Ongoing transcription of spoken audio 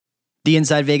The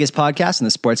Inside Vegas podcast and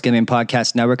the Sports Gambling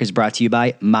Podcast Network is brought to you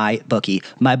by MyBookie.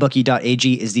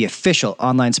 MyBookie.ag is the official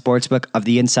online sportsbook of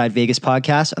the Inside Vegas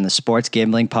podcast on the Sports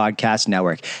Gambling Podcast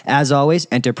Network. As always,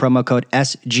 enter promo code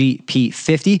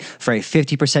SGP50 for a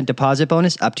 50% deposit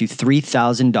bonus up to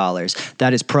 $3,000.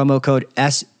 That is promo code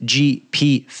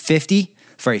SGP50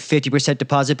 for a 50%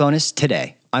 deposit bonus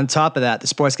today. On top of that, the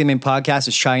Sports Gambling Podcast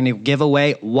is trying to give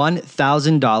away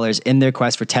 $1,000 in their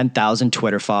quest for 10,000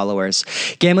 Twitter followers.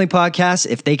 Gambling Podcast,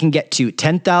 if they can get to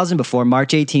 10,000 before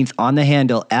March 18th on the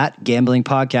handle at Gambling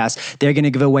Podcast, they're going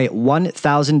to give away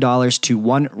 $1,000 to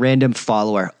one random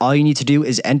follower. All you need to do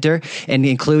is enter and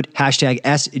include hashtag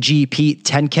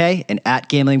SGP10K and at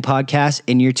Gambling Podcast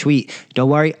in your tweet. Don't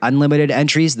worry, unlimited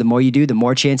entries. The more you do, the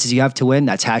more chances you have to win.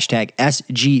 That's hashtag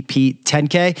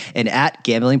SGP10K and at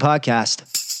Gambling Podcast.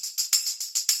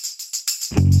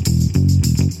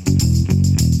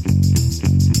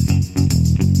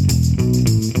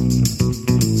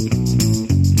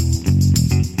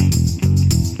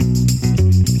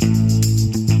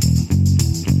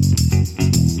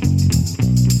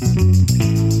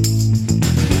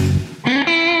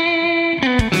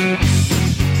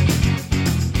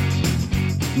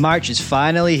 March is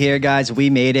finally here, guys. We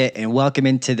made it, and welcome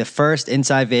into the first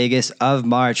Inside Vegas of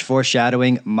March,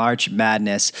 foreshadowing March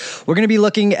Madness. We're going to be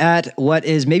looking at what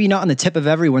is maybe not on the tip of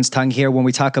everyone's tongue here when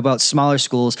we talk about smaller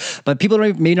schools, but people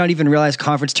may not even realize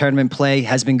conference tournament play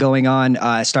has been going on.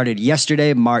 Started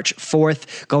yesterday, March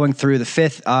 4th, going through the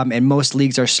 5th, and most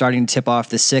leagues are starting to tip off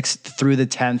the 6th through the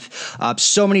 10th.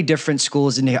 So many different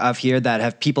schools of here that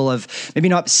have people have maybe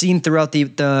not seen throughout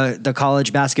the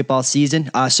college basketball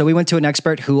season. So we went to an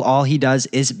expert who all he does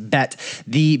is bet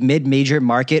the mid-major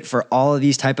market for all of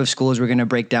these type of schools. We're going to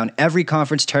break down every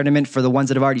conference tournament for the ones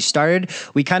that have already started.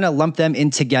 We kind of lump them in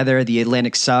together, the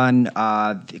Atlantic Sun,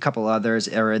 a couple others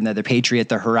are in there, the Patriot,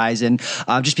 the Horizon,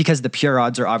 just because the pure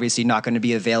odds are obviously not going to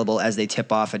be available as they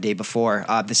tip off a day before.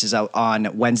 This is out on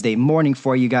Wednesday morning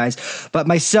for you guys. But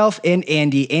myself and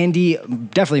Andy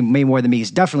definitely way more than me,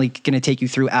 is definitely going to take you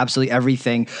through absolutely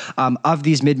everything of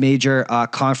these mid-major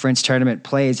conference tournament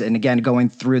plays. And again, going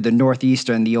through the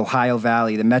Northeastern, the Ohio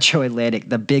Valley, the Metro Atlantic,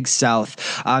 the Big South,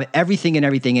 everything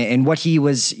and what he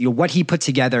was, what he put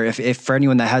together. If for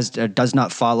anyone that does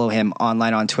not follow him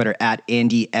online on Twitter at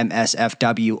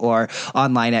AndyMSFW or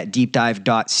online at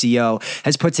deepdive.co,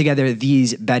 has put together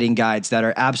these betting guides that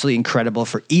are absolutely incredible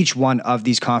for each one of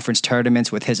these conference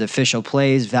tournaments with his official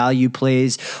plays, value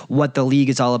plays, what the league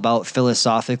is all about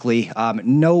philosophically.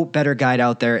 No better guide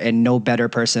out there and no better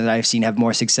person that I've seen have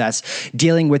more success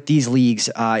dealing with these leagues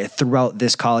throughout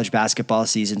this college basketball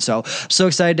season. So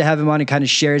excited to have him on and kind of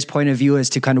share his point of view as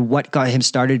to kind of what got him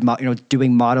started,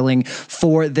 doing modeling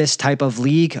for this type of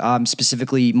league,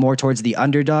 specifically more towards the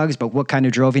underdogs, but what kind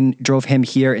of drove him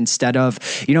here instead of,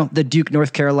 the Duke,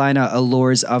 North Carolina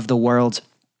allures of the world.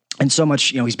 And so much,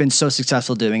 he's been so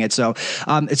successful doing it. So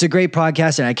it's a great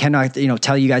podcast, and I cannot,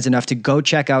 tell you guys enough to go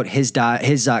check out his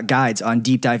guides on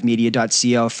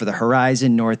deepdivemedia.co for the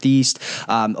Horizon, Northeast,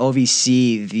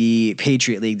 OVC, the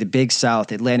Patriot League, the Big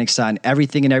South, Atlantic Sun,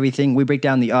 everything. We break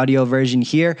down the audio version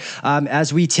here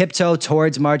as we tiptoe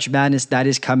towards March Madness that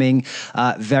is coming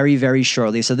very, very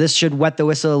shortly. So this should wet the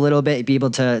whistle a little bit, be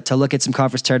able to look at some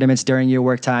conference tournaments during your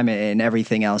work time and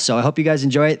everything else. So I hope you guys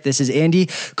enjoy it. This is Andy,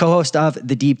 co-host of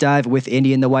the Deep Dive with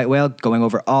Andy and the White Whale, going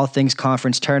over all things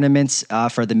conference tournaments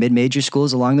for the mid-major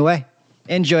schools along the way.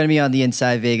 And joining me on the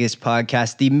Inside Vegas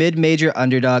podcast, the mid-major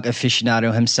underdog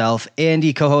aficionado himself,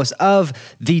 Andy, co-host of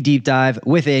The Deep Dive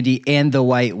with Andy and the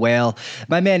White Whale.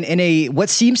 My man, in what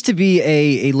seems to be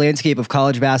a landscape of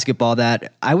college basketball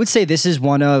that I would say this is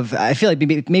one of, I feel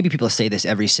like maybe people say this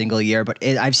every single year, but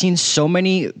I've seen so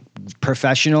many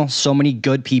so many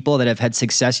good people that have had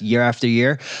success year after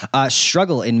year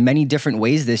struggle in many different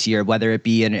ways this year, whether it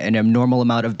be an abnormal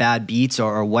amount of bad beats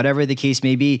or whatever the case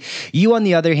may be. You, on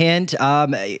the other hand,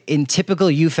 in typical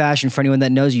you fashion, for anyone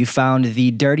that knows, you found the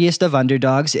dirtiest of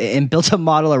underdogs and built a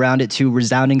model around it to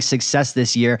resounding success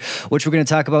this year, which we're going to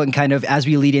talk about and kind of as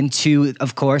we lead into,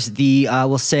 of course, the,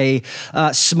 we'll say,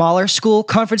 smaller school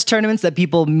conference tournaments that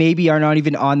people maybe are not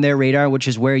even on their radar, which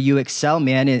is where you excel,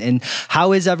 man. And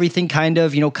how is everything kind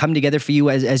of, come together for you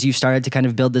as you started to kind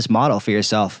of build this model for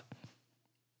yourself?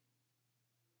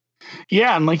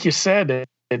 Yeah. And like you said,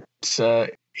 it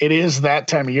is that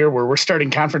time of year where we're starting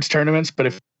conference tournaments, but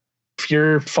if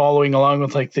you're following along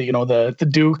with like the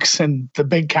Dukes and the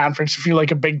big conference, if you're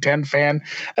like a Big Ten fan,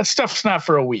 that stuff's not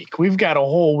for a week. We've got a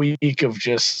whole week of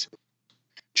just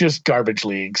garbage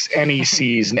leagues,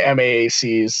 NECs and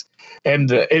MAACs.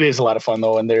 And it is a lot of fun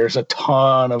though. And there's a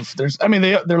ton of,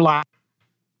 they're live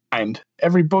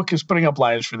Every book is putting up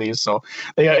lines for these. So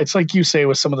it's like you say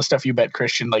with some of the stuff you bet,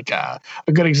 Christian, like a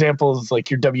good example is like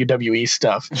your WWE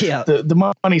stuff. Yeah.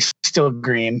 The money's still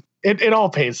green. It all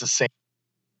pays the same.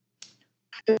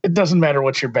 It doesn't matter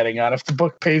what you're betting on. If the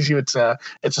book pays you, it's the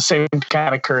same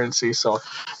kind of currency. So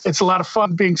it's a lot of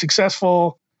fun being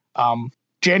successful.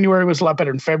 January was a lot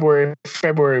better than February.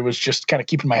 February was just kind of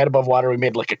keeping my head above water. We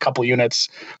made like a couple units,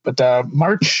 but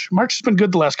March has been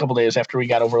good the last couple of days after we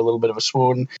got over a little bit of a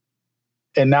swoon.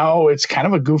 And now it's kind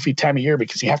of a goofy time of year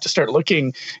because you have to start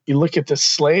looking. You look at the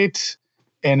slate,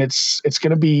 and it's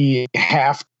going to be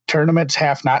half tournaments,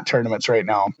 half not tournaments right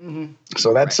now. Mm-hmm.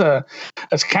 So that's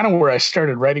kind of where I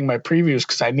started writing my previews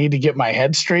because I need to get my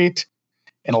head straight.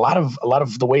 And a lot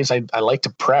of the ways I like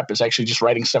to prep is actually just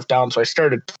writing stuff down. So I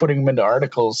started putting them into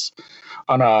articles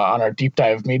on our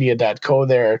deepdivemedia.co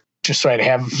there, just so I'd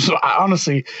have. So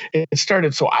honestly, it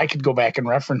started so I could go back and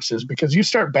references because you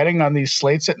start betting on these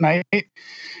slates at night.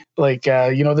 Like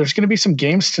there's going to be some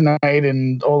games tonight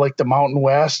in like the Mountain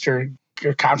West or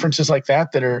conferences like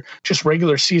that are just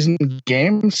regular season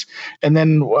games. And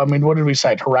then I mean, what did we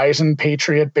cite? Horizon,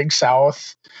 Patriot, Big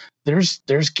South. There's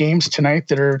games tonight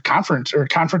that are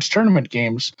conference tournament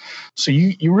games. So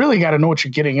you really got to know what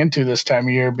you're getting into this time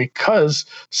of year because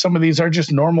some of these are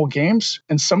just normal games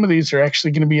and some of these are actually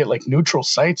going to be at like neutral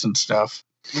sites and stuff.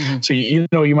 Mm-hmm. So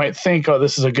you might think, oh,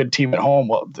 this is a good team at home.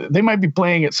 Well, they might be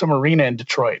playing at some arena in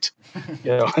Detroit.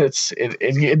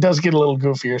 It does get a little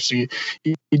goofier. So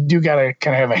you do got to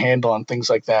kind of have a handle on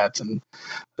things like that, and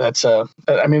that's a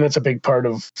big part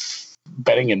of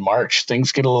betting in March.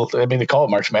 Things get a little. I mean, they call it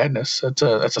March Madness. That's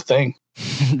a thing.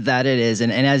 That it is.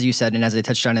 And as you said, and as I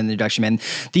touched on in the introduction, man,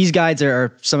 these guides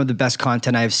are some of the best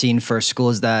content I've seen for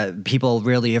schools that people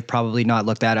really have probably not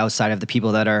looked at outside of the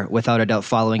people that are without a doubt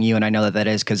following you. And I know that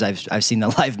is because I've seen the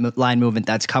live line movement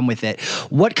that's come with it.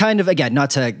 What kind of, again, not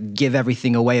to give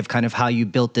everything away of kind of how you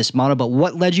built this model, but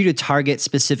what led you to target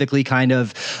specifically kind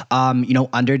of,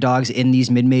 underdogs in these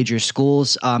mid-major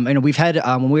schools? And we've had,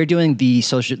 when we were doing the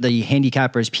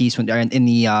handicappers piece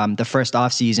in the first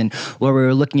off season where we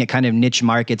were looking at kind of niche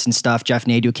markets and stuff, Jeff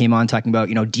Nadeau came on talking about,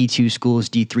 D2 schools,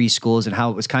 D3 schools, and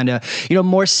how it was kind of,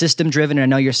 more system driven. And I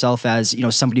know yourself as,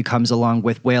 somebody who comes along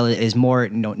with Whale is more,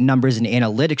 numbers and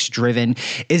analytics driven.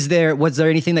 Was there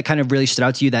anything that kind of really stood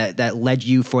out to you that led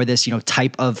you for this,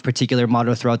 type of particular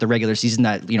model throughout the regular season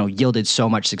that, yielded so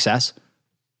much success?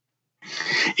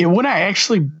 Yeah, when I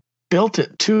actually built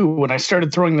it too, when I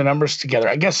started throwing the numbers together,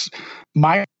 I guess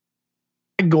my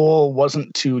goal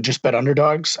wasn't to just bet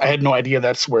underdogs. I had no idea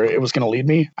that's where it was going to lead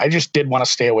me. I just did want to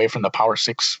stay away from the Power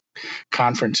 6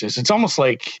 conferences. It's almost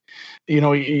like,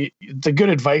 the good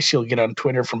advice you'll get on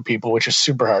Twitter from people, which is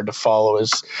super hard to follow,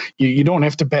 is you don't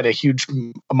have to bet a huge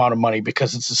amount of money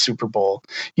because it's the Super Bowl.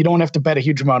 You don't have to bet a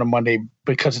huge amount of money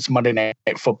because it's Monday Night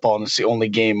Football and it's the only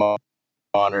game on,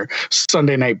 or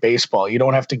Sunday Night Baseball. You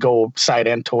don't have to go side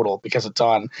and total because it's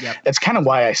on. Yep. That's kind of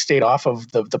why I stayed off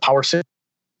of the Power 6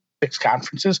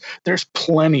 conferences. There's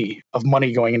plenty of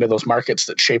money going into those markets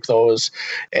that shape those.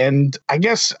 And I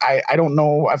guess I don't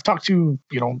know. I've talked to,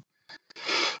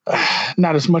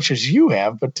 not as much as you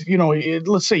have, but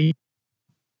let's say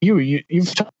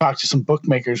you've talked to some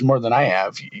bookmakers more than I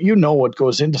have. You know what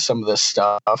goes into some of this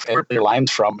stuff and where their lines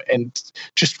from. And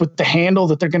just with the handle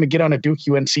that they're going to get on a Duke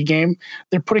UNC game,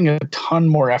 they're putting a ton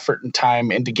more effort and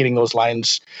time into getting those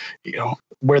lines,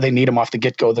 where they need them off the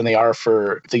get-go than they are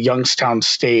for the Youngstown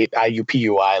State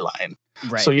IUPUI line.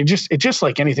 Right. So it's just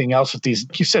like anything else with these,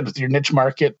 you said with your niche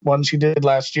market ones you did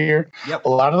last year, yep. A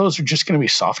lot of those are just going to be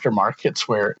softer markets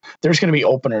where there's going to be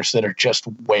openers that are just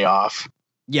way off.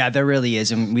 Yeah, there really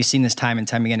is. And we've seen this time and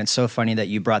time again. It's so funny that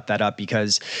you brought that up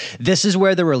because this is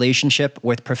where the relationship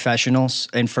with professionals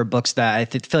and for books that I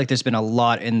feel like there's been a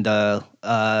lot in the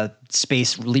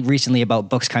space recently about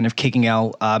books kind of kicking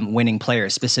out winning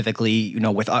players, specifically,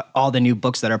 with all the new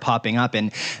books that are popping up.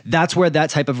 And that's where that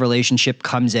type of relationship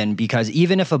comes in, because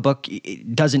even if a book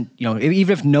doesn't, even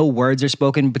if no words are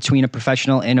spoken between a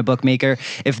professional and a bookmaker,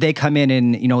 if they come in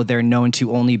and, they're known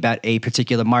to only bet a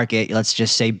particular market, let's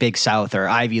just say Big South or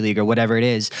Ivy League or whatever it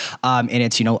is, and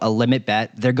it's, a limit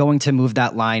bet, they're going to move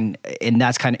that line. And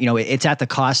that's kind of, it's at the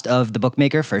cost of the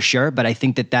bookmaker for sure. But I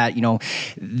think that,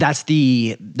 that's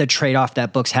the trade-off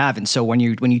that books have. And so when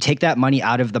you take that money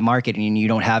out of the market and you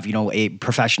don't have, a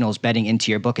professionals betting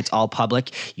into your book, it's all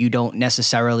public. You don't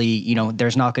necessarily,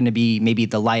 there's not going to be maybe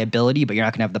the liability, but you're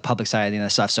not going to have the public side of the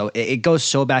stuff. So it goes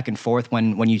so back and forth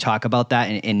when you talk about that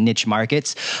in niche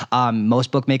markets.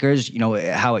 Most bookmakers,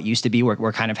 how it used to be,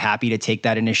 we're kind of happy to take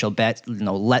that initial bet,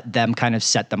 let them kind of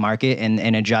set the market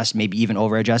and adjust, maybe even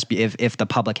over adjust if the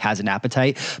public has an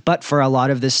appetite. But for a lot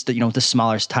of this, the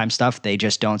smaller time stuff, they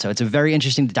just don't. So it's a very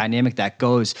interesting dynamic that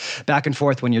goes back and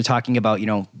forth when you're talking about,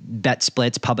 bet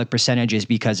splits, public percentages,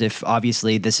 because if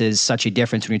obviously this is such a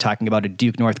difference when you're talking about a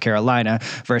Duke, North Carolina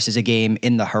versus a game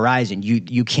in the Horizon,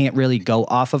 you can't really go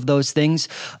off of those things,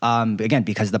 again,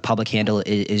 because the public handle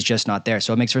is just not there.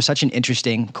 So it makes for such an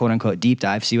interesting quote unquote deep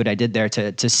dive. See what I did there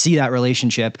to see that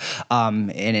relationship.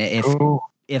 And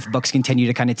if books continue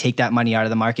to kind of take that money out of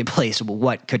the marketplace,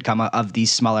 what could come of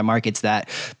these smaller markets that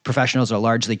professionals are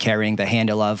largely carrying the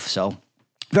handle of. So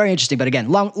very interesting, but again,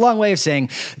 long way of saying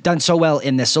done so well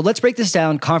in this. So let's break this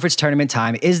down. Conference tournament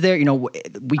time. Is there,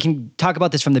 we can talk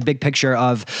about this from the big picture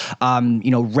of,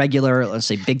 regular, let's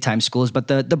say big time schools, but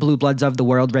the Blue Bloods of the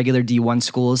world, regular D1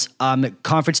 schools,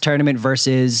 conference tournament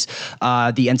versus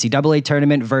the NCAA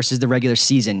tournament versus the regular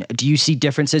season. Do you see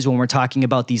differences when we're talking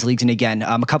about these leagues? And again,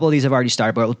 a couple of these have already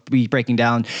started, but we'll be breaking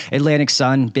down Atlantic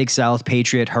Sun, Big South,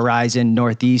 Patriot, Horizon,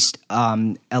 Northeast,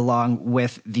 along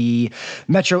with the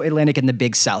Metro Atlantic and the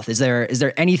Big South. Is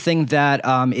there anything that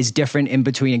is different in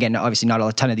between? Again, obviously not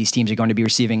a ton of these teams are going to be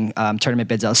receiving tournament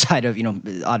bids outside of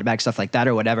automatic stuff like that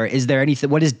or whatever. Is there anything?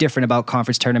 What is different about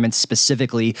conference tournaments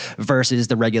specifically versus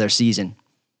the regular season?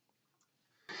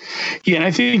 Yeah, and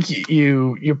I think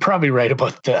you're probably right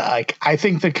about I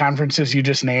think the conferences you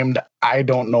just named, I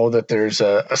don't know that there's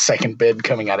a second bid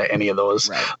coming out of any of those.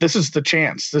 Right. This is the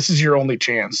chance. This is your only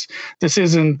chance. This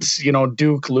isn't,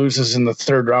 Duke loses in the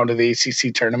third round of the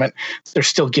ACC tournament. They're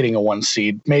still getting a 1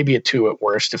 seed, maybe a 2 at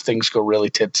worst if things go really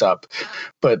tits up.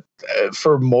 But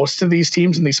for most of these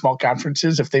teams in these small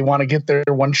conferences, if they want to get their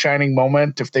one shining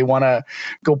moment, if they want to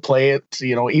go play it,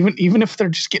 even if they're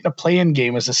just getting a play-in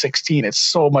game as a 16, it's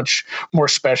so much more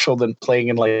special than playing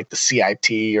in like the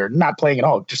CIT or not playing at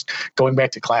all, just going back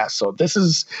to class. So this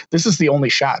is the only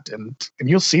shot. And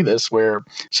you'll see this where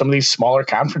some of these smaller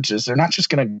conferences, they're not just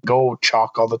going to go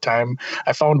chalk all the time.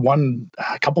 I found one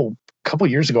a couple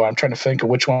years ago. I'm trying to think of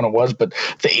which one it was, but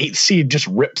the 8 seed just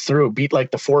ripped through, beat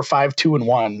like the 4, 5, 2, and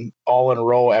 1 all in a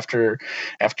row after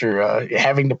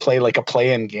having to play like a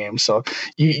play-in game. So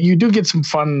you do get some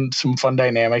fun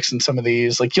dynamics in some of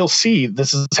these. Like you'll see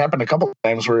this has happened a couple of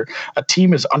times where a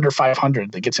team is under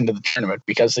 500 that gets into the tournament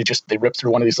because they rip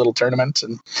through one of these little tournaments.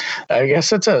 And I guess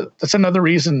that's another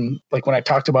reason. Like when I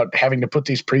talked about having to put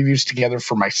these previews together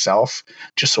for myself,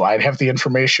 just so I'd have the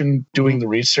information doing the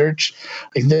research.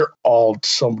 Like they're all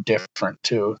so different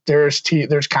too. There's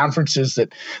conferences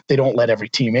that they don't let every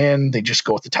team in. They just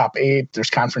go with the top 8. There's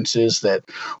conferences that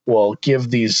will give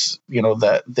these,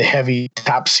 the heavy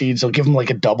top seeds, they'll give them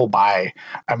like a double bye.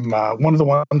 I'm one of the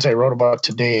ones I wrote about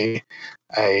today.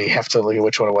 I have to look at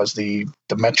which one it was, the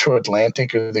Metro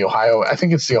Atlantic or the Ohio. I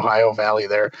think it's the Ohio Valley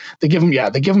there. They give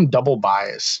them double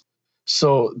byes.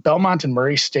 So Belmont and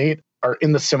Murray State are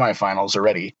in the semifinals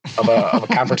already of a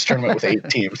conference tournament with 8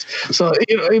 teams. So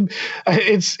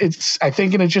it's I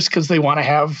think it's just because they want to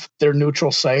have their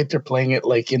neutral site. They're playing it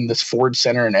like in this Ford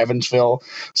Center in Evansville,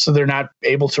 so they're not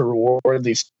able to reward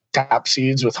these top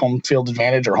seeds with home field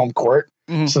advantage or home court.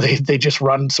 Mm-hmm. So they just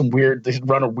run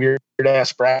a weird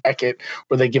ass bracket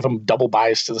where they give them double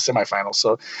byes to the semifinals.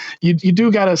 So you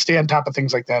do got to stay on top of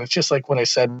things like that. It's just like when I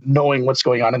said, knowing what's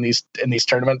going on in these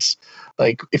tournaments.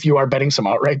 Like if you are betting some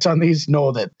outrights on these,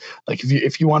 know that like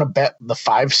if you want to bet the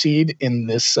 5 seed in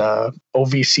this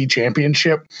OVC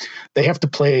championship, they have to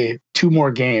play 2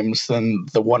 more games than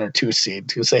the 1 or 2 seed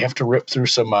because they have to rip through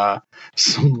some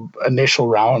initial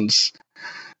rounds.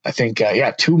 I think,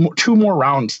 2 more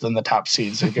rounds than the top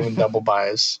seeds. They're given double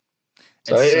byes.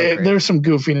 So there's some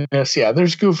goofiness. Yeah,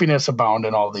 there's goofiness abound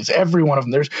in all of these. Every one of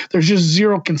them. There's just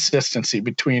zero consistency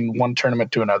between one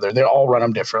tournament to another. They all run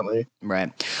them differently.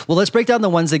 Right. Well, let's break down the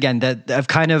ones again that have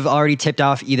kind of already tipped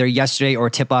off either yesterday or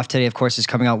tip off today. Of course, is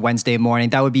coming out Wednesday morning.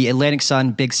 That would be Atlantic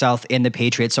Sun, Big South, and the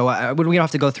Patriots. So we don't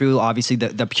have to go through obviously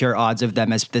the pure odds of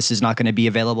them as this is not going to be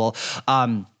available.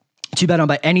 To bet on,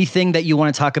 but anything that you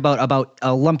want to talk about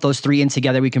lump those 3 in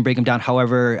together. We can break them down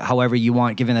however you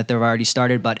want, given that they've already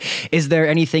started. But is there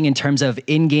anything in terms of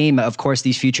in-game? Of course,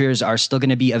 these futures are still going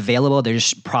to be available. They're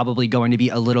just probably going to be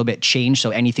a little bit changed.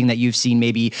 So anything that you've seen,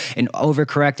 maybe an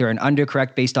overcorrect or an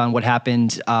undercorrect based on what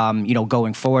happened,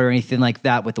 going forward or anything like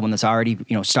that with the one that's already,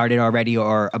 started already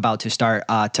or about to start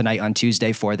tonight on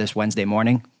Tuesday for this Wednesday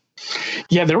morning?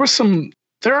 Yeah,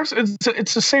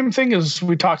 it's the same thing as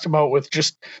we talked about with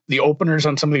just the openers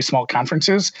on some of these small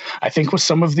conferences. I think with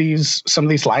some of these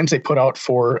lines they put out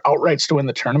for outrights to win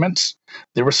the tournaments,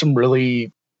 there were some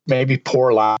really maybe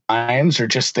poor lines or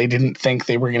just they didn't think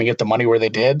they were going to get the money where they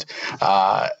did.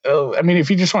 If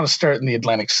you just want to start in the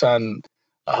Atlantic Sun,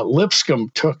 Lipscomb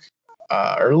took,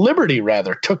 or Liberty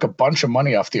rather, took a bunch of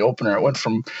money off the opener. It went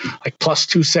from like plus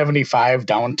 275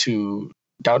 down to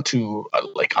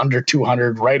like under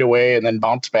 200 right away, and then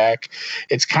bounced back.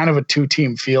 It's kind of a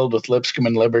 2-team field with Lipscomb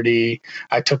and Liberty.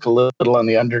 I took a little on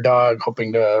the underdog,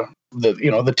 hoping to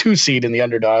the 2 seed in the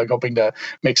underdog, hoping to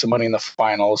make some money in the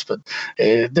finals. But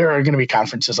there are going to be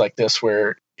conferences like this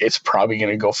where it's probably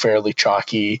going to go fairly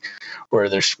chalky, where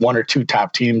there's 1 or 2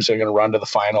 top teams that are going to run to the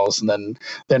finals, and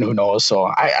then who knows.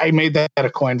 So I made that a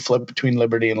coin flip between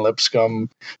Liberty and Lipscomb,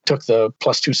 took the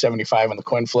plus 275 on the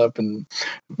coin flip, and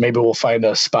maybe we'll find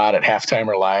a spot at halftime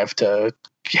or live to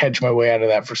hedge my way out of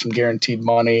that for some guaranteed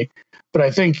money. But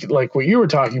I think like what you were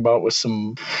talking about with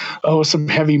some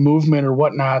heavy movement or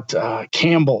whatnot,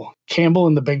 Campbell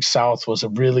in the Big South was a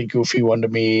really goofy one to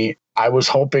me. I was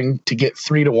hoping to get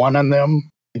 3-1 on them.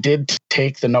 They did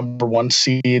take the number 1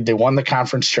 seed. They won the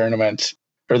conference tournament,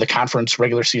 or the conference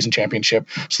regular season championship.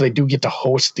 So they do get to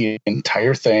host the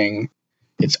entire thing.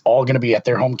 It's all going to be at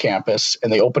their home campus,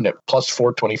 and they opened at plus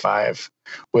 425,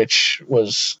 which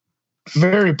was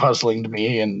very puzzling to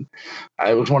me. And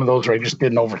it was one of those where I just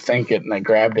didn't overthink it, and I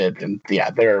grabbed it. And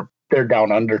yeah, they're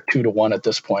down under 2-1 at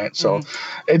this point. So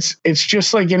it's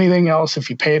just like anything else. If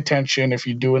you pay attention, if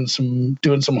you're doing some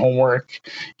homework,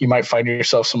 you might find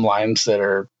yourself some lines that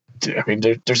are, I mean,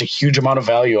 there's a huge amount of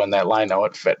value on that line now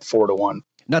at 4-1.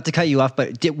 Not to cut you off,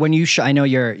 but when you I know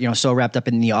you're so wrapped up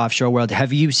in the offshore world.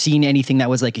 Have you seen anything that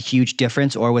was like a huge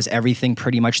difference, or was everything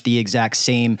pretty much the exact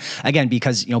same? Again,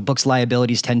 because books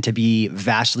liabilities tend to be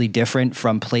vastly different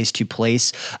from place to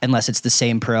place, unless it's the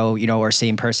same pro, or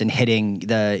same person hitting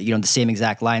the same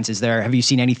exact lines. Have you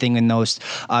seen anything in those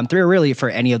 3, or really for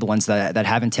any of the ones that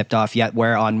haven't tipped off yet,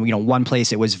 where on one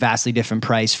place it was vastly different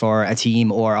price for a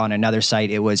team, or on another site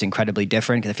it was incredibly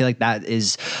different? Because I feel like that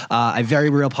is a very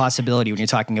real possibility when you're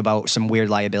talking about some weird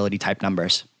liability type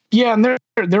numbers. Yeah, and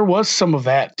there was some of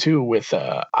that too. With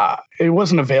it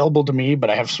wasn't available to me, but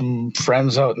I have some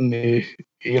friends out in the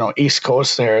East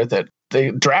Coast there that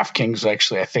DraftKings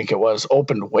actually, I think it was,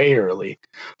 opened way early.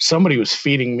 Somebody was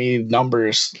feeding me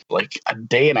numbers like a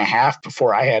day and a half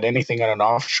before I had anything on an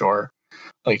offshore.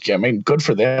 Like, I mean, good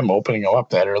for them opening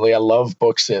up that early. I love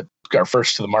books that are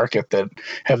first to the market, that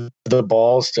have the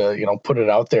balls to, put it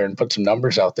out there and put some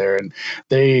numbers out there. And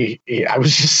I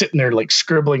was just sitting there like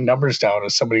scribbling numbers down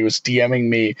as somebody was DMing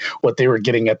me what they were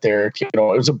getting at their, it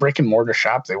was a brick and mortar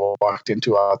shop they walked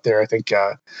into out there. I think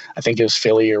it was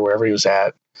Philly or wherever he was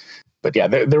at. But yeah,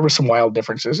 there were some wild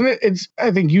differences. And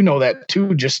I think that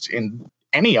too, just in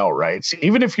any outrights,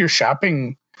 even if you're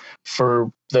shopping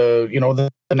for the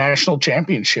national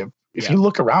championship. If you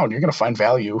look around, you're going to find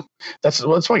value. That's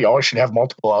why you always should have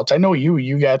multiple outs. I know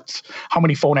you got, how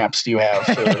many phone apps do you have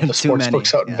for the sports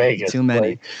books out in Vegas? Too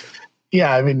many.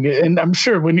 Yeah, I mean, and I'm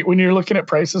sure when you're looking at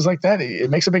prices like that, it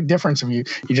makes a big difference if you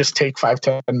just take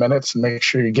 5-10 minutes and make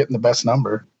sure you're getting the best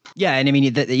number. Yeah, and I mean,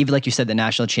 even like you said, the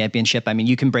national championship, I mean,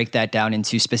 you can break that down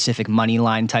into specific money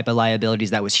line type of liabilities.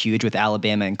 That was huge with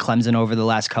Alabama and Clemson over the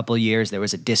last couple of years. There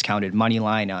was a discounted money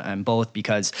line on both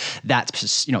because that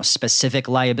specific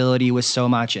liability was so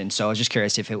much. And so I was just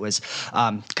curious if it was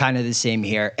kind of the same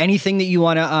here. Anything that you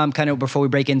want to kind of, before we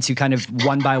break into kind of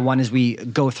one by one as we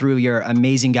go through your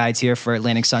amazing guides here for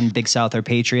Atlantic Sun, Big South, or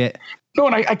Patriot? No,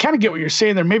 and I kind of get what you're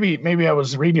saying there. Maybe I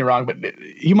was reading you wrong, but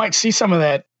you might see some of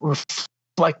that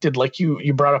reflected, like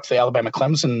you brought up the Alabama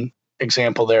Clemson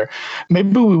example there.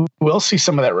 Maybe we will see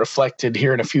some of that reflected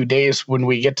here in a few days when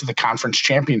we get to the conference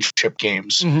championship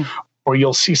games, or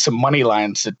you'll see some money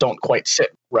lines that don't quite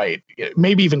sit right.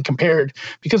 Maybe even compared,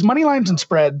 because money lines and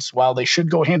spreads, while they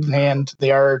should go hand in hand,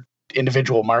 they are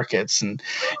individual markets, and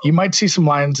you might see some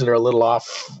lines that are a little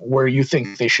off where you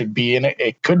think they should be, and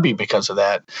it could be because of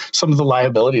that. Some of the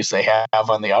liabilities they have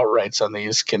on the outrights on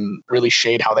these can really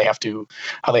shade how they have to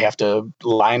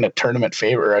line a tournament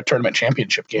favor or a tournament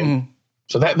championship game.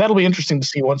 So that'll be interesting to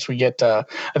see once we get. I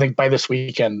think by this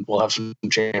weekend we'll have some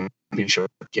championship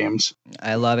games.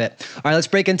 I love it. All right, let's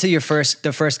break into the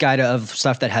first guide of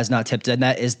stuff that has not tipped, and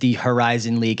that is the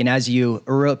Horizon League. And as you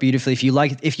wrote beautifully, if you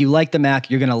like the MAC,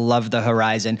 you're gonna love the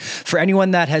Horizon. For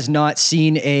anyone that has not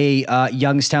seen a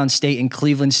Youngstown State and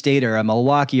Cleveland State, or a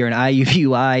Milwaukee or an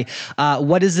IUPUI,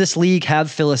 what does this league have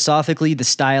philosophically, the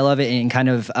style of it, and kind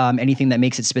of anything that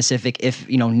makes it specific, if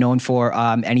known for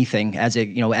anything as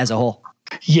a whole?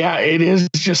 Yeah, it is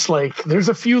just like there's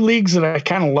a few leagues that I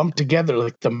kind of lumped together,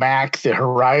 like the MAC, the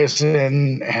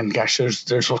Horizon, and gosh,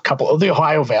 there's a couple of the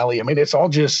Ohio Valley. I mean, it's all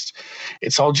just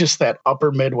that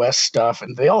upper Midwest stuff,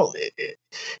 and they all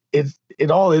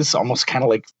it all is almost kind of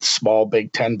like small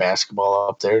Big Ten basketball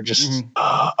up there, just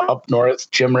up north,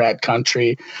 gym rat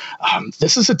country.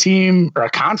 This is a team, or a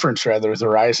conference rather, the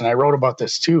Rise, and I wrote about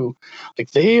this too.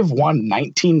 Like, they've won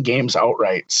 19 games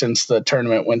outright since the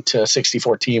tournament went to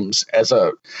 64 teams as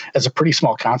a pretty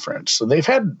small conference. So they've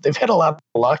had a lot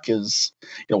of luck as,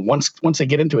 once they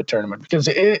get into a tournament, because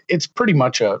it's pretty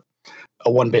much a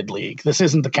one bid league. This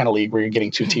isn't the kind of league where you're getting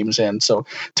two teams in. So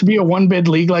to be a one bid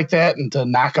league like that and to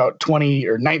knock out 20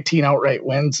 or 19 outright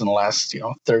wins in the last,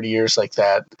 30 years like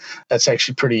that, that's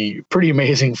actually pretty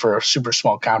amazing for a super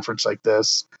small conference like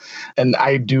this. And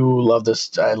I do love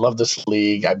this. I love this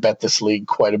league. I bet this league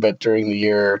quite a bit during the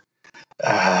year.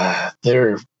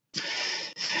 It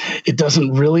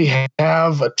doesn't really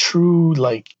have a true,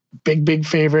 like, big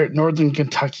favorite. Northern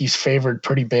Kentucky's favored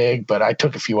pretty big, but I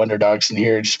took a few underdogs in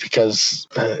here just because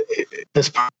this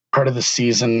part of the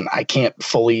season I can't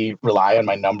fully rely on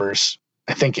my numbers.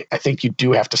 I think you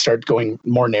do have to start going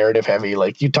more narrative heavy.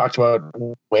 Like you talked about,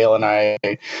 Whale and I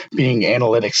being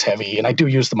analytics heavy, and I do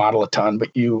use the model a ton, but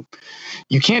you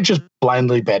can't just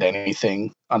blindly bet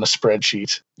anything on a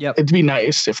spreadsheet. Yep. It'd be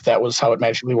nice if that was how it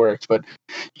magically worked, but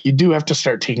you do have to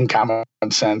start taking common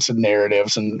sense and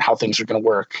narratives and how things are going to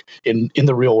work in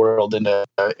the real world into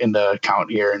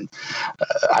account here. And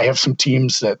I have some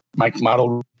teams that my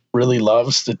model really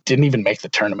loves that didn't even make the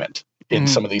tournament in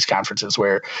some of these conferences,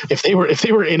 where if they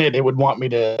were in it, it would want me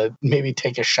to maybe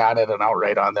take a shot at an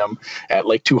outright on them at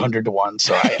like 200-1.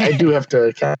 So I do have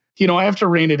to, I have to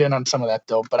rein it in on some of that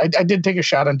though. But I did take a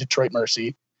shot on Detroit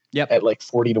Mercy. Yep. At like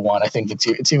 40-1. I think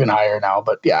it's even higher now.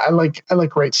 But yeah, I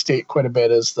like Wright State quite a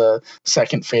bit as the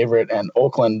second favorite, and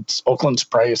Oakland's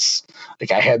price.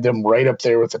 Like, I had them right up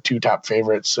there with the two top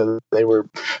favorites. So they were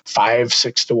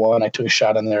 5-6-1. I took a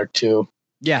shot on there too.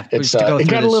 Yeah, it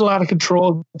got a little out of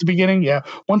control at the beginning. Yeah,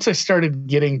 once I started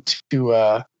getting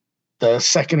to the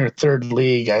second or third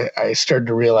league, I started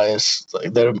to realize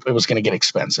that it was going to get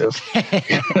expensive.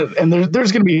 And there'll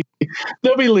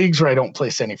be leagues where I don't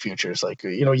place any futures. Like,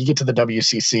 you get to the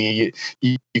WCC,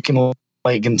 you can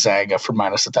play Gonzaga for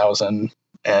 -1,000,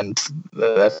 and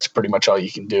that's pretty much all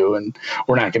you can do. And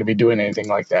we're not going to be doing anything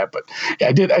like that. But yeah,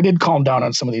 I did calm down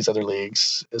on some of these other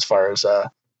leagues as far as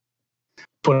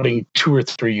putting 2 or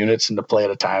 3 units into play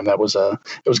at a time. It was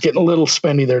getting a little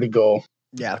spendy there to go.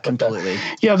 Yeah, completely.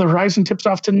 The Horizon tips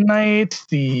off tonight.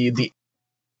 The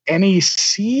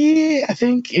NEC, I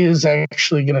think, is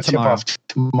actually going to tip off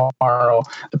tomorrow.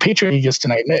 The Patriot League is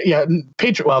tonight. Yeah,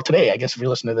 today, I guess, if you're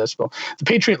listening to this. But the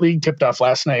Patriot League tipped off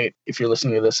last night, if you're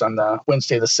listening to this, on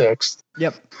Wednesday the 6th.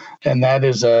 Yep. And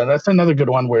that's another good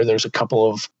one where there's a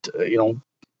couple of,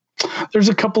 there's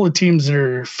a couple of teams that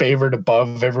are favored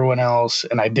above everyone else,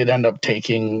 and I did end up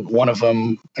taking one of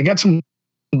them. I got some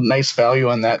nice value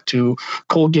on that too.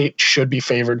 Colgate should be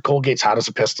favored. Colgate's hot as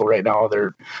a pistol right now.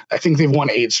 I think they've won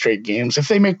 8 straight games. If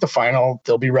they make the final,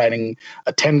 they'll be riding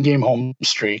a 10-game home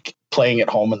streak, playing at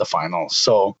home in the final.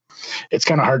 So it's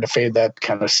kind of hard to fade that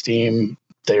kind of steam.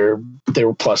 They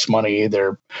were plus money.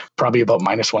 They're probably about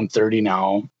 -130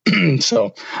 now.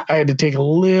 So I had to take a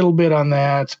little bit on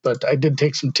that, but I did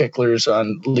take some ticklers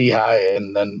on Lehigh,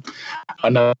 and then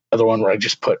another one where I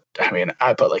put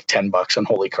like $10 on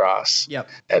Holy Cross. Yep.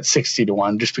 At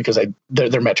 60-1, just because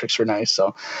their metrics were nice.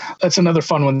 So that's another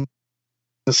fun one.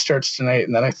 This starts tonight,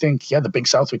 and then I think the Big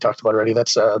South we talked about already.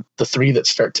 That's the 3 that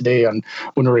start today when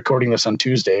we're recording this on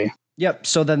Tuesday. Yep.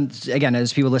 So then again,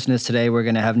 as people listen to this today, we're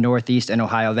going to have Northeast and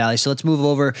Ohio Valley. So let's move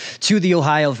over to the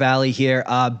Ohio Valley here.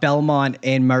 Belmont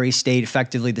and Murray State,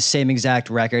 effectively the same exact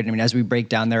record. I mean, as we break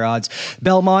down their odds,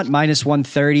 Belmont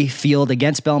 -130, Field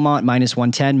against Belmont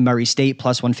 -110, Murray State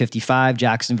 +155,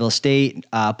 Jacksonville State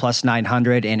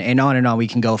 +900, and on we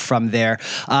can go from there.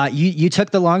 You took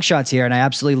the long shots here, and I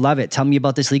absolutely love it. Tell me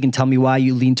about this league and tell me why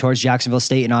you lean towards Jacksonville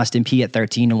State and Austin Peay at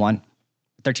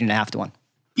 13.5-1.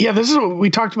 Yeah, this is what we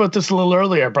talked about this a little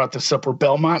earlier. I brought this up where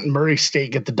Belmont and Murray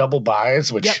State get the double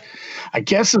buys, which I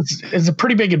guess is a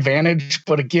pretty big advantage.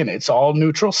 But again, it's all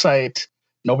neutral site.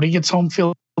 Nobody gets home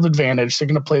field advantage. They're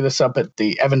going to play this up at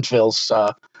the Evansville's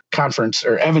conference,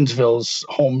 or Evansville's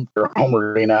home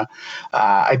arena.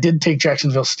 I did take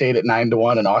Jacksonville State at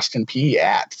 9-1 and Austin Peay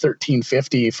at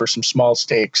 13.50 for some small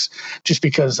stakes, just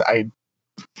because I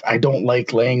don't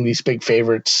like laying these big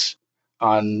favorites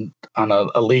on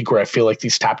a league where I feel like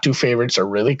these top 2 favorites are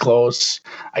really close.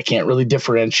 I can't really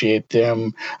differentiate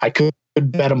them. I could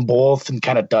bet them both and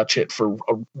kind of Dutch it for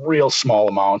a real small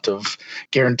amount of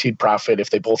guaranteed profit if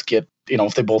they both get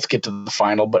to the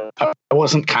final. But I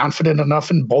wasn't confident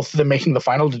enough in both of them making the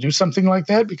final to do something like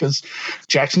that, because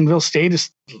Jacksonville State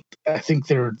I think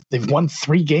they've won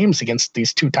 3 games against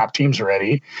these 2 top teams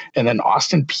already, and then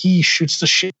Austin Peay shoots the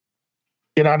shit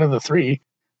out of the 3.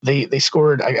 They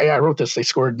scored. I wrote this. They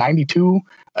scored 92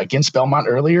 against Belmont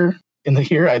earlier in the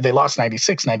year. They lost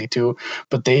 96-92,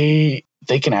 but they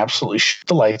can absolutely shoot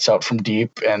the lights out from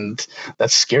deep, and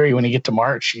that's scary when you get to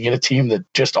March. You get a team that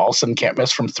just all of a sudden can't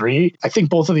miss from 3. I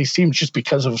think both of these teams, just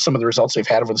because of some of the results they've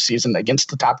had over the season against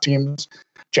the top teams,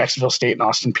 Jacksonville State and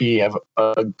Austin Peay, have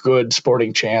a good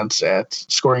sporting chance at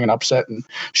scoring an upset, and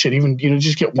should even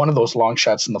just get one of those long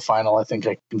shots in the final. I think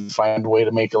I can find a way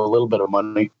to make a little bit of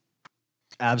money.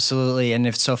 Absolutely. And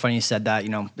it's so funny you said that,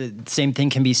 the same thing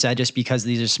can be said just because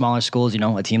these are smaller schools,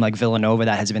 a team like Villanova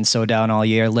that has been so down all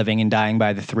year, living and dying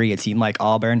by the 3, a team like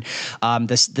Auburn.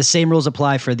 The same rules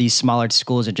apply for these smaller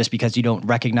schools, and just because you don't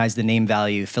recognize the name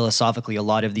value, philosophically, a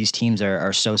lot of these teams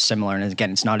are so similar. And again,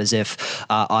 it's not as if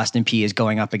Austin Peay is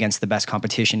going up against the best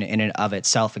competition in and of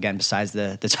itself, again, besides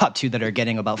the top 2 that are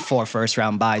getting about 4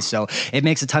 first-round buys. So it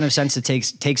makes a ton of sense to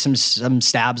take some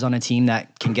stabs on a team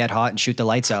that can get hot and shoot the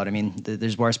lights out. I mean,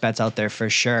 there's worse bets out there for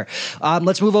sure.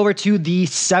 Let's move over to the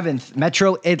 7th,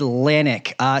 Metro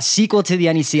Atlantic, sequel to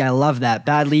the NEC. I love that.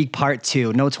 Bad League Part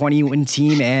 2. No 20-win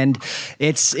team, and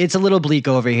it's a little bleak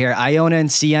over here. Iona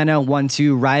and Siena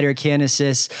 1-2, Rider,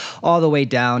 Kansas, all the way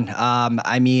down.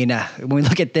 When we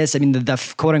look at this,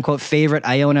 the quote unquote favorite,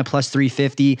 Iona plus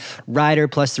 350, Rider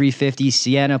plus 350,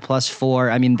 Siena plus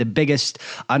 4. The biggest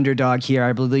underdog here,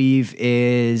 I believe,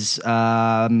 is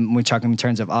we're talking in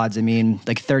terms of odds. Like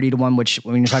 30-1, which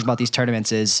when you talk about these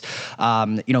tournaments is,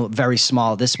 very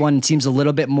small. This one seems a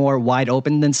little bit more wide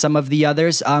open than some of the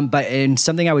others. But in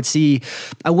something I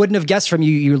wouldn't have guessed from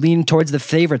you, you're leaning towards the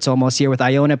favorites almost here with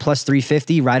Iona plus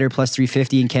 350, Rider plus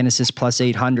 350, and Kansas plus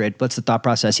 800. What's the thought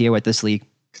process here with this league?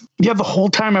 Yeah, the whole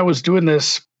time I was doing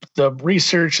the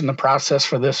research and the process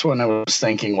for this one, I was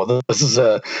thinking, well, this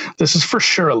is for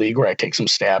sure a league where I take some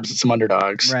stabs at some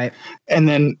underdogs. Right. And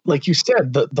then, like you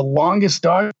said, the longest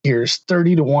dog here is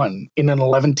 30-1 in an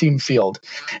 11-team field.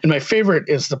 And my favorite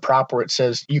is the prop where it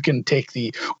says you can take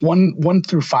the 1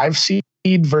 through 5 seed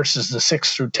versus the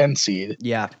 6 through 10 seed.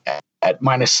 Yeah. At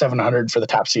minus 700 for the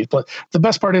top seed. But the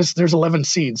best part is there's 11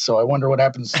 seeds, so I wonder what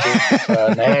happens if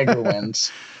Niagara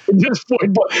wins. It's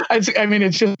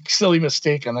just a silly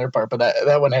mistake on their part, but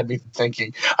that one had me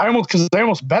thinking. I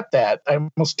almost bet that. I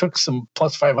almost took some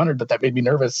plus 500, but that made me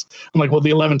nervous. I'm like, well,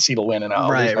 the 11 seed will win, and I'll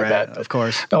lose my bet. Of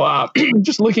course. So,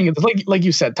 just looking at like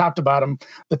you said, top to bottom,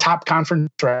 the top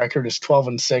conference record is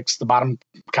 12-6. The bottom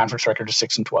conference record is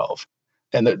 6-12.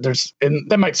 And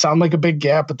that might sound like a big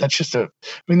gap, but that's just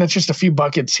a few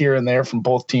buckets here and there from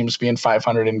both teams being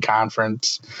 500 in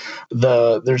conference.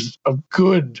 There's a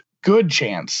good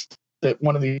chance that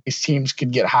one of these teams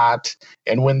could get hot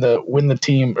and win the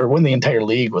team or win the entire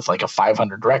league with like a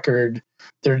 500 record.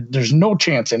 There's no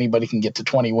chance anybody can get to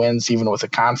 20 wins, even with a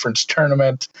conference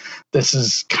tournament. This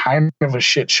is kind of a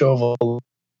shit show of a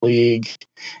league,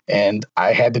 and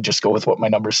I had to just go with what my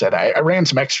number said. I ran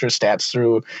some extra stats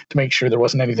through to make sure there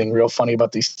wasn't anything real funny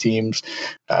about these teams.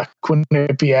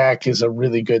 Quinnipiac is a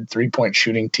really good 3-point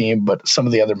shooting team, but some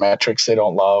of the other metrics they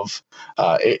don't love.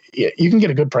 You can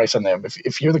get a good price on them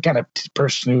if you're the kind of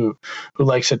person who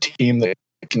likes a team that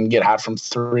can get hot from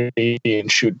 3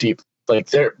 and shoot deep. Like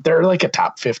they're like a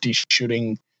top 50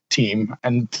 shooting team,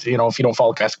 and if you don't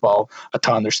follow basketball a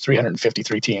ton, there's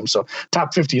 353 teams, so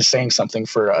top 50 is saying something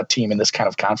for a team in this kind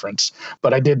of conference.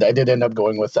 But I did end up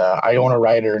going with Iona,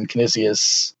 Rider, and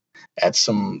Canisius at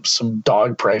some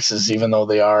dog prices, even though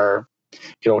they are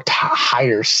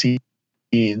higher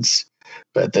seeds.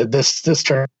 But this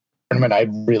tournament, I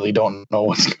really don't know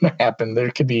what's going to happen.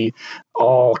 There could be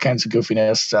all kinds of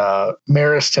goofiness.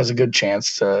 Marist has a good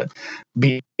chance to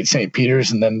beat St.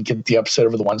 Peter's and then get the upset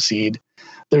over the 1 seed.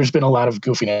 There's been a lot of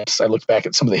goofiness. I looked back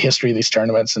at some of the history of these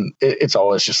tournaments, and it's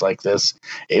always just like this.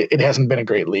 It hasn't been a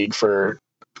great league for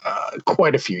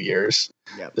quite a few years.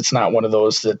 Yep. It's not one of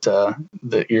those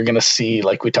that you're going to see,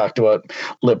 like we talked about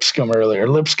Lipscomb earlier.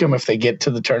 Lipscomb, if they get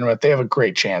to the tournament, they have a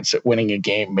great chance at winning a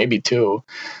game, maybe 2.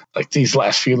 Like these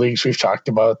last few leagues we've talked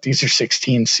about, these are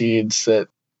 16 seeds that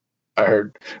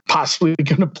are possibly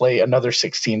going to play another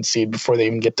 16 seed before they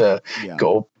even get to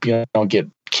go, get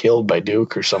killed by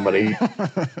Duke or somebody.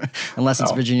 Unless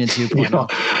it's Virginia 2.0.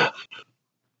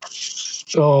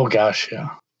 Oh gosh, yeah.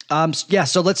 Yeah,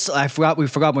 so we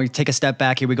forgot when we take a step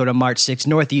back here, we go to March 6th,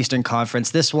 Northeastern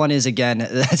Conference. This one is, again,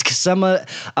 some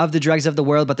of the dregs of the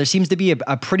world, but there seems to be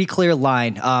a pretty clear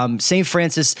line. St.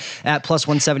 Francis at plus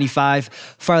 175,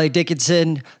 Farley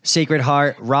Dickinson, Sacred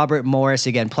Heart, Robert Morris,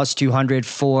 again, plus 200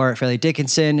 for Farley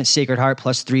Dickinson, Sacred Heart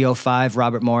plus 305,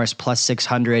 Robert Morris plus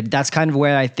 600. That's kind of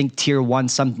where I think tier one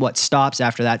somewhat stops.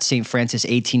 After that, St. Francis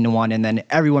 18-1, and then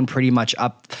everyone pretty much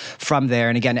up from there.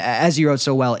 And again, as you wrote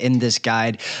so well in this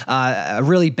guide, a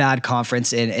really bad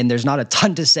conference, and there's not a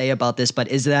ton to say about this, but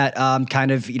is that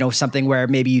kind of, something where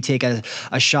maybe you take a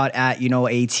shot at,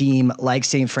 a team like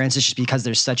St. Francis just because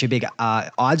there's such a big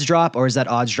odds drop, or is that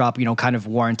odds drop, kind of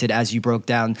warranted as you broke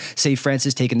down St.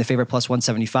 Francis taking the favorite plus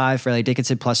 175, Farley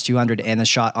Dickinson plus 200, and the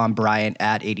shot on Bryant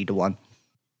at 80-1?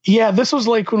 Yeah, this was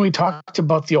like when we talked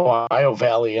about the Ohio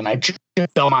Valley, and I chose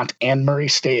Belmont and Murray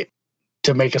State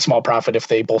to make a small profit if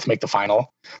they both make the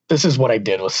final. This is what I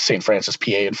did with St. Francis,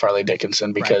 PA, and Farley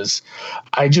Dickinson, because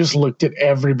I just looked at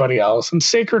everybody else. And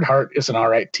Sacred Heart is an all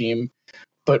right team,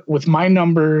 but with my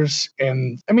numbers,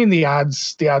 and I mean the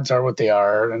odds are what they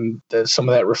are, and some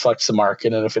of that reflects the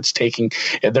market. And if it's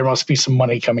there must be some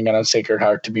money coming in on Sacred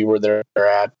Heart to be where they're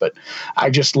at. But I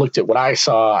just looked at what I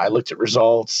saw. I looked at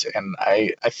results, and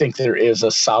I think there is a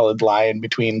solid line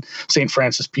between St.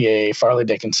 Francis, PA, Farley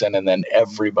Dickinson, and then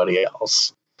everybody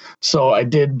else. So I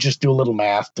did just do a little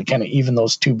math to kind of even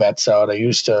those two bets out. I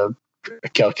used a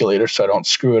calculator so I don't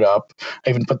screw it up. I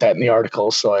even put that in the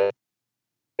article so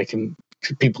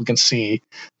people can see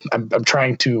I'm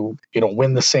trying to,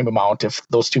 win the same amount if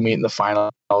those two meet in the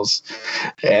finals.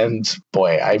 And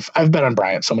boy, I've bet on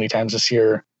Bryant so many times this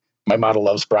year. My model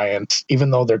loves Bryant,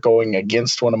 even though they're going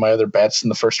against one of my other bets in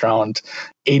the first round.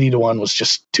 80-1 was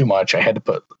just too much. I had to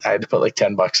put like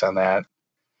 $10 on that.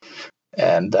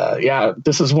 And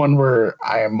this is one where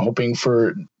I am hoping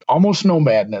for almost no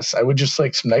madness. I would just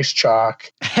like some nice chalk.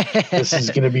 This is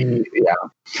going to be,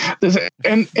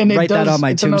 and write that on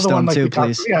my tombstone too,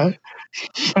 please.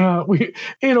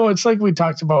 It's like we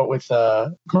talked about with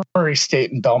Murray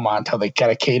State and Belmont, how they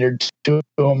kind of catered to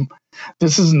them.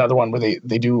 This is another one where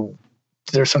they do.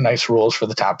 There's some nice rules for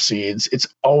the top seeds. It's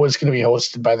always going to be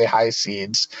hosted by the high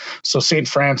seeds. So St.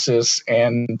 Francis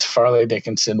and Farley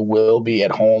Dickinson will be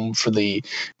at home for the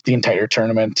entire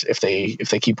tournament if they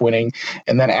keep winning.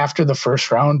 And then after the first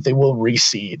round, they will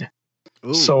reseed.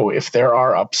 Ooh. So if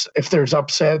there's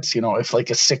upsets, if like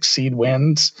a 6 seed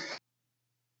wins,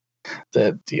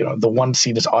 the 1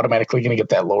 seed is automatically going to get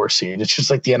that lower seed. It's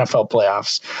just like the NFL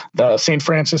playoffs. The St.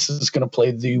 Francis is going to play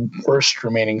the worst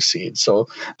remaining seed. So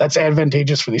that's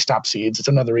advantageous for these top seeds. It's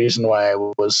another reason why I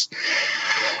was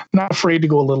not afraid to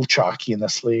go a little chalky in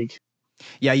this league.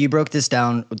 Yeah, you broke this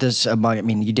down.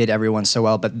 You did everyone so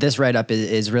well, but this write-up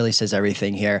is really says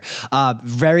everything here.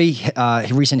 Very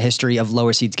recent history of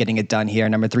lower seeds getting it done here.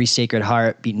 Number 3, Sacred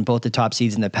Heart, beaten both the top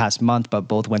seeds in the past month, but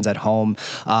both wins at home.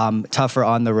 Tougher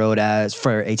on the road as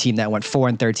for a team that went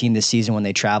 4-13 this season when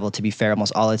they traveled. To be fair,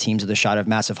 almost all the teams with a shot of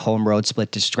massive home road split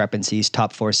discrepancies.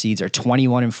 Top 4 seeds are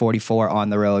 21-44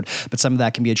 on the road, but some of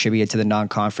that can be attributed to the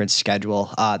non-conference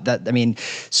schedule.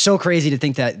 So crazy to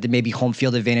think that maybe home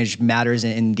field advantage matters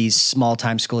in these small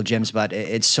time school gyms, but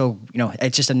it's so,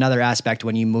 it's just another aspect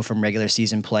when you move from regular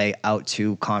season play out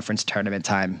to conference tournament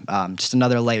time. Just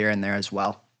another layer in there as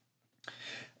well.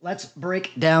 Let's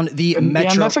break down the Metro.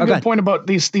 Yeah, and that's a good point about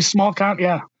these small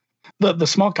the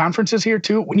small conferences here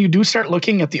too. When you do start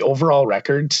looking at the overall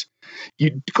records,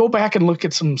 you go back and look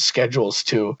at some schedules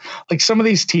too. Like some of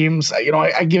these teams,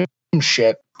 I give them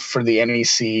shit for the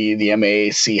NEC, the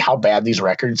MAAC, how bad these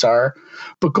records are,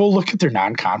 but go look at their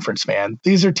non-conference, man.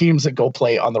 These are teams that go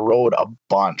play on the road a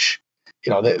bunch.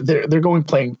 They're going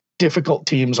playing difficult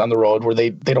teams on the road where they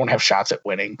don't have shots at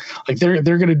winning. Like they're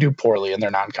going to do poorly in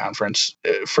their non-conference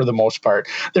for the most part.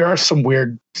 There are some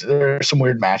weird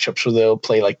matchups where they'll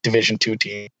play like Division II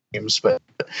teams, but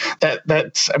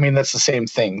that's the same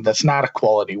thing. That's not a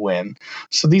quality win.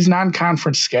 So these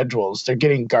non-conference schedules, they're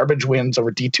getting garbage wins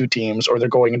over D2 teams, or they're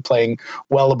going and playing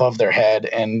well above their head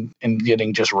and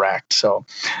getting just wrecked. So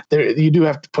you do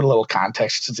have to put a little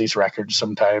context to these records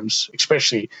sometimes,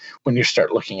 especially when you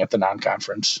start looking at the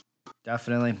non-conference.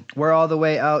 Definitely. We're all the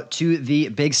way out to the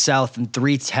Big South in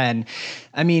 310.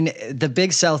 The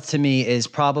Big South to me is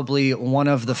probably one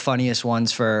of the funniest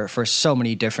ones for so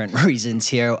many different reasons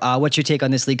here. What's your take on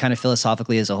this league kind of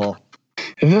philosophically as a whole?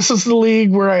 And this is the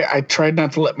league where I tried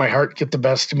not to let my heart get the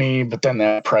best of me, but then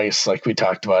that price, like we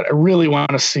talked about, I really want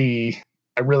to see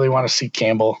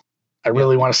Campbell. I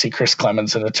really want to see Chris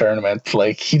Clemens in a tournament.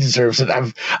 Like, he deserves it.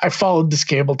 I followed this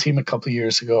Campbell team a couple of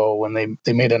years ago when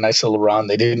they made a nice little run.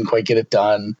 They didn't quite get it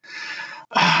done.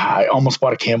 I almost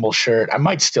bought a Campbell shirt. I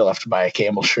might still have to buy a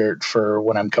Campbell shirt for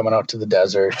when I'm coming out to the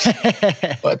desert.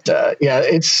 But yeah,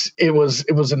 it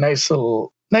was a nice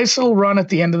little run at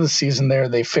the end of the season there.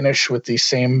 They finish with the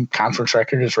same conference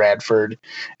record as Radford,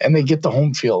 and they get the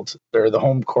home field, or the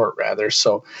home court rather.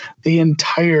 So the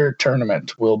entire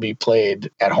tournament will be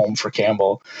played at home for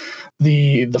Campbell.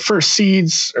 The first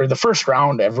seeds, or the first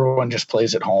round, everyone just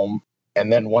plays at home.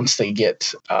 And then once they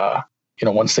get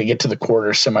once they get to the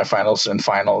quarter, semifinals, and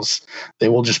finals, they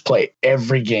will just play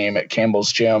every game at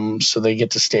Campbell's gym, so they get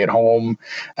to stay at home.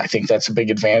 I think that's a big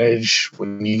advantage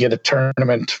when you get a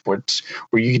tournament where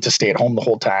you get to stay at home the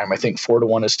whole time. I think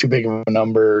 4-1 is too big of a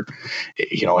number,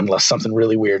 unless something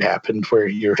really weird happened where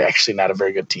you're actually not a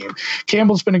very good team.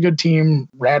 Campbell's been a good team.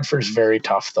 Radford's very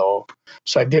tough, though.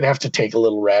 So I did have to take a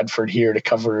little Radford here to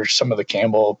cover some of the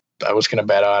Campbell I was going to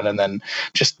bet on. And then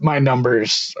just my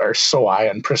numbers are so high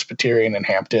on Presbyterian and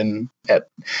Hampton at,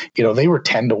 they were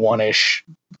 10-1-ish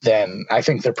then. I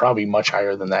think they're probably much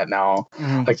higher than that now.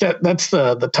 Mm-hmm. Like that's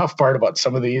the tough part about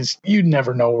some of these. You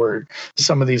never know where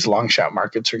some of these long shot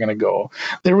markets are going to go.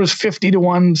 There was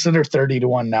 50-1s that are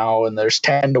 30-1 now, and there's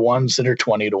 10-1s that are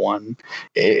 20-1.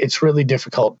 It's really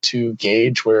difficult to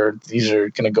gauge where these are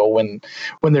going to go when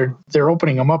they're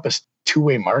opening them up as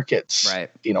two-way markets, right?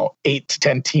 8 to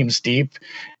 10 teams deep.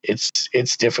 It's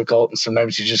difficult, and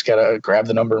sometimes you just gotta grab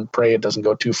the number and pray it doesn't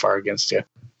go too far against you.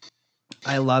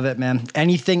 I love it, man.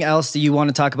 Anything else that you want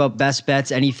to talk about best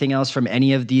bets? Anything else from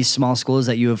any of these small schools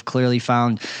that you have clearly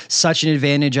found such an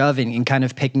advantage of in kind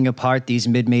of picking apart these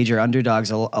mid-major underdogs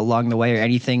along the way, or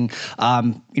anything,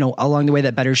 along the way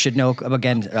that bettors should know?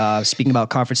 Again, speaking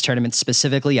about conference tournaments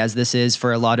specifically, as this is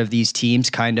for a lot of these teams,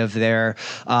 kind of their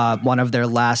one of their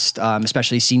last,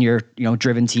 especially senior,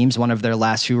 driven teams, one of their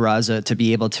last hurrahs to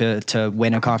be able to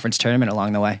win a conference tournament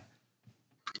along the way.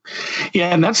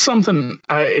 Yeah, and that's something,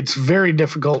 it's very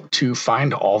difficult to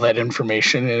find all that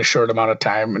information in a short amount of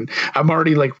time. And I'm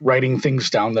already writing things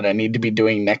down that I need to be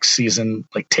doing next season,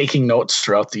 taking notes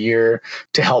throughout the year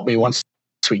to help me once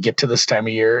we get to this time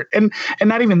of year. And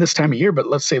not even this time of year, but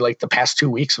let's say the past 2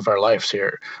 weeks of our lives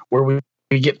here, where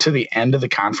we get to the end of the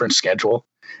conference schedule.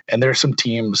 And there are some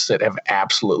teams that have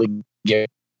absolutely given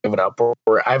it up,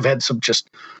 or I've had some just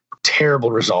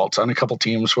terrible results on a couple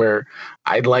teams where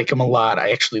I'd like them a lot.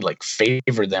 I actually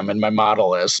favor them in my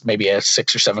model as maybe a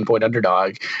 6 or 7 point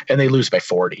underdog, and they lose by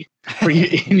 40.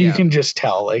 You can just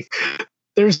tell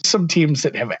there's some teams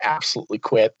that have absolutely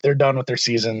quit. They're done with their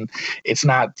season.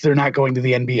 They're not going to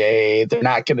the NBA. They're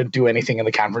not going to do anything in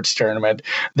the conference tournament.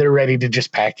 They're ready to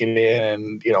just pack it in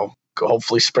and,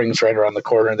 hopefully spring's right around the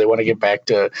corner. They want to get back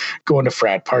to going to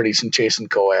frat parties and chasing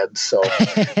co-eds. So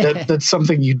that's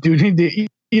something you do need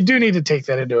to take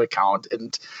that into account.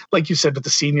 And like you said, with the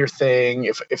senior thing,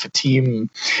 if a team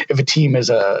is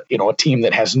a team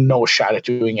that has no shot at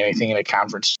doing anything in a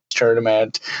conference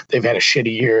tournament, they've had a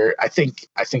shitty year, I think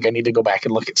I need to go back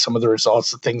and look at some of the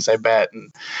results, the things I bet,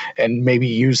 and maybe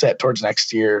use that towards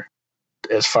next year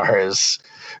as far as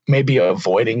maybe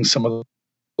avoiding some of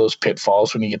those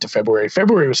pitfalls when you get to February.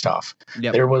 February was tough.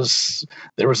 Yep. There was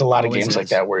a lot of games like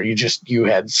that where you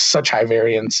had such high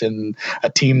variance in a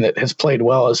team that has played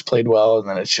well, and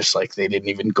then it's just they didn't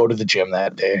even go to the gym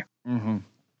that day. Mm-hmm.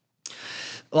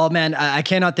 Well, man, I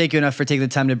cannot thank you enough for taking the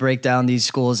time to break down these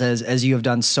schools as you have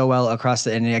done so well across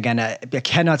and again, I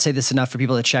cannot say this enough for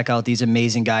people to check out these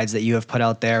amazing guides that you have put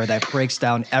out there that breaks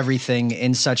down everything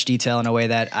in such detail in a way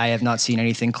that I have not seen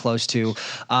anything close to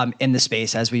in the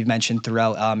space, as we've mentioned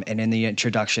throughout and in the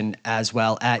introduction as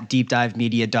well, at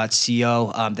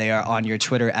deepdivemedia.co. They are on your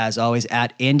Twitter as always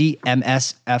at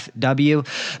AndyMSFW.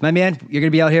 My man, you're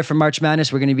going to be out here for March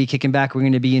Madness. We're going to be kicking back. We're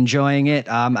going to be enjoying it.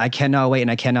 I cannot wait,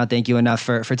 and I cannot thank you enough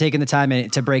for taking the time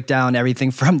to break down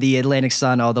everything from the Atlantic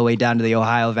Sun all the way down to the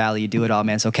Ohio Valley. You do it all,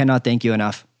 man. So cannot thank you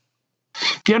enough.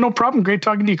 Yeah, no problem. Great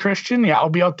talking to you, Christian. Yeah, I'll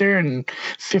be out there in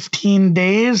 15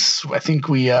 days. I think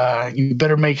you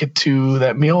better make it to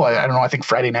that meal. I don't know. I think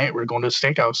Friday night we're going to a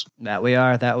steakhouse. That we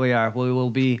are. We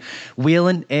will be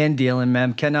wheeling and dealing,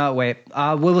 man. Cannot wait.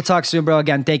 We will talk soon, bro.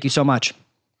 Again, thank you so much.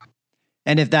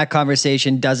 And if that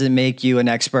conversation doesn't make you an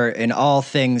expert in all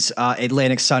things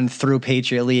Atlantic Sun through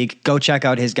Patriot League, go check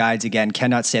out his guides again.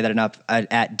 Cannot say that enough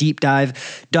at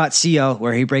deepdive.co,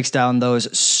 where he breaks down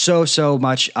those so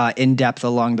much in depth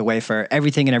along the way for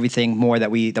everything and everything more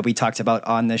that we talked about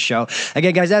on this show.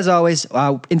 Again, guys, as always,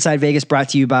 Inside Vegas brought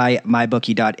to you by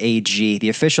mybookie.ag, the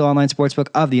official online sportsbook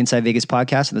of the Inside Vegas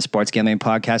podcast and the Sports Gambling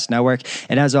Podcast Network.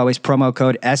 And as always, promo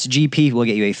code SGP will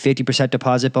get you a 50%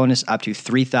 deposit bonus up to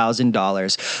 $3,000.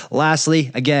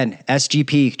 Lastly, again,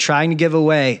 SGP trying to give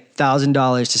away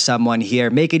 $1,000 to someone here.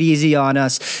 Make it easy on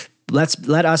us.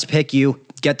 let us pick you.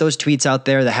 Get those tweets out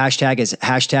there. The hashtag is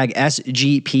hashtag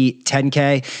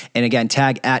SGP10K. And again,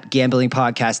 tag at Gambling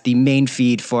Podcast, the main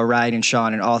feed for Ryan and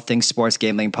Sean and all things sports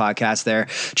gambling podcast there.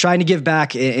 Trying to give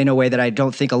back in a way that I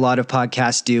don't think a lot of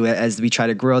podcasts do as we try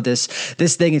to grow this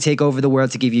thing and take over the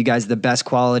world to give you guys the best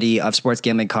quality of sports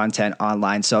gambling content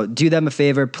online. So do them a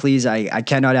favor, please. I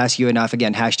cannot ask you enough.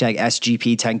 Again, hashtag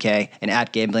SGP10K and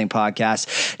at Gambling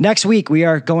Podcast. Next week, we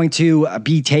are going to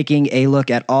be taking a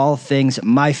look at all things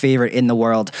my favorite in the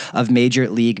world of Major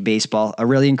League Baseball. A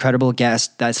really incredible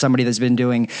guest. That's somebody that's been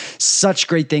doing such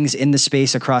great things in the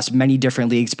space across many different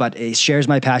leagues, but it shares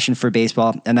my passion for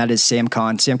baseball, and that is Sam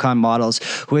Kahn Models,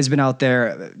 who has been out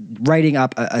there writing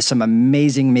up some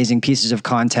amazing pieces of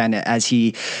content as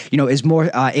he, is more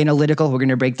analytical. We're going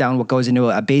to break down what goes into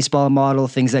a baseball model,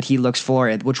 things that he looks for,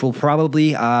 which will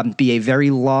probably be a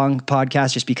very long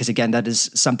podcast, just because, again, that is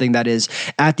something that is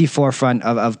at the forefront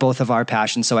of both of our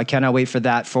passions. So I cannot wait for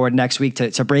that for next week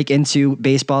to break into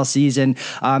baseball season.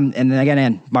 And then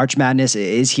again, March Madness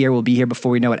is here. We'll be here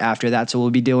before we know it after that. So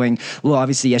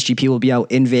obviously SGP will be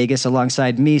out in Vegas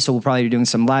alongside me. So we'll probably be doing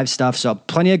some live stuff. So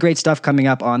plenty of great stuff coming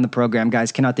up on the program,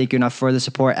 guys. Cannot thank you enough for the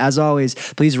support. As always,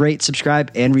 please rate, subscribe,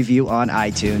 and review on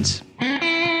iTunes.